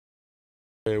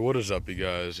Hey, what is up, you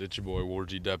guys? It's your boy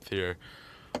Wargy Depth here.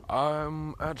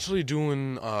 I'm actually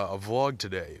doing a vlog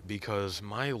today because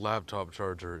my laptop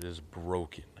charger is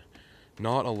broken,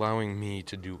 not allowing me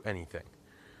to do anything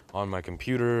on my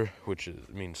computer,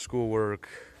 means schoolwork,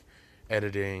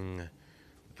 editing,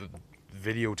 the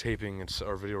videotaping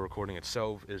or video recording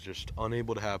itself is just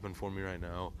unable to happen for me right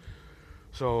now.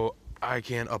 So I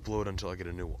can't upload until I get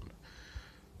a new one.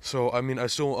 So I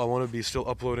want to be still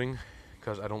uploading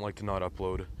because I don't like to not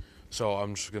upload. So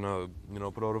I'm just gonna,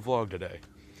 put out a vlog today.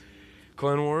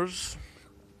 Clan Wars,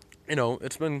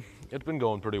 it's been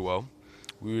going pretty well.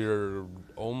 We're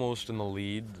almost in the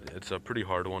lead. It's a pretty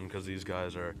hard one because these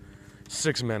guys are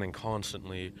 6 men and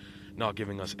constantly not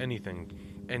giving us anything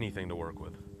to work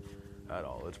with at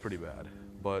all. It's pretty bad.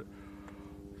 But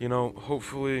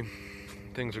hopefully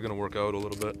things are gonna work out a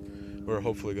little bit. We're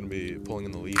hopefully gonna be pulling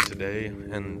in the lead today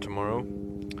and tomorrow.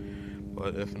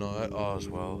 But if not, as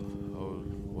well,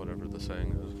 whatever the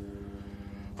saying is.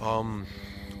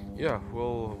 Yeah,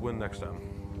 we'll win next time.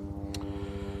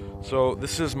 So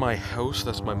this is my house.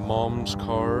 That's my mom's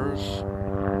cars.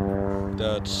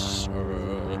 That's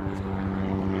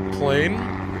plane,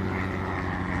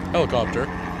 helicopter.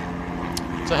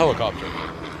 It's a helicopter.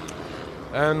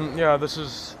 And yeah, this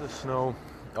is the snow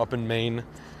up in Maine.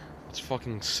 It's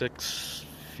fucking 6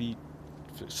 feet,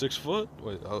 6 foot.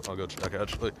 Wait, I'll go check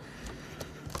actually.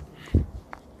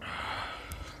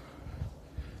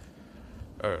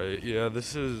 Alright, yeah, I'm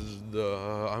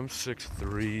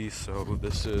 6'3", so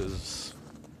this is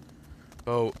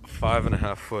about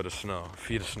 5.5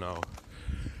 feet of snow.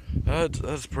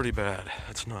 That's pretty bad.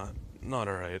 That's not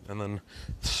alright. And then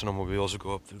the snowmobiles will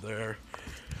go up through there.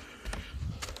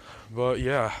 But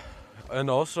yeah, and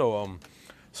also,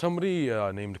 somebody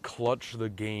named Clutch the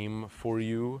Game for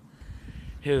You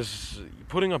is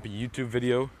putting up a YouTube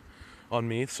video on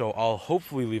me, so I'll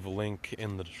hopefully leave a link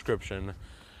in the description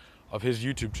of his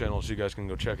YouTube channel so you guys can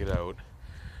go check it out,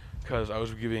 because I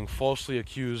was being falsely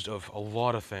accused of a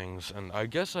lot of things, and I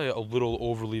guess I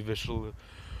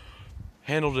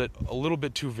handled it a little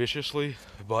bit too viciously,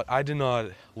 but I did not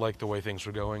like the way things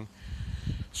were going.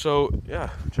 So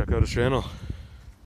yeah, check out his channel.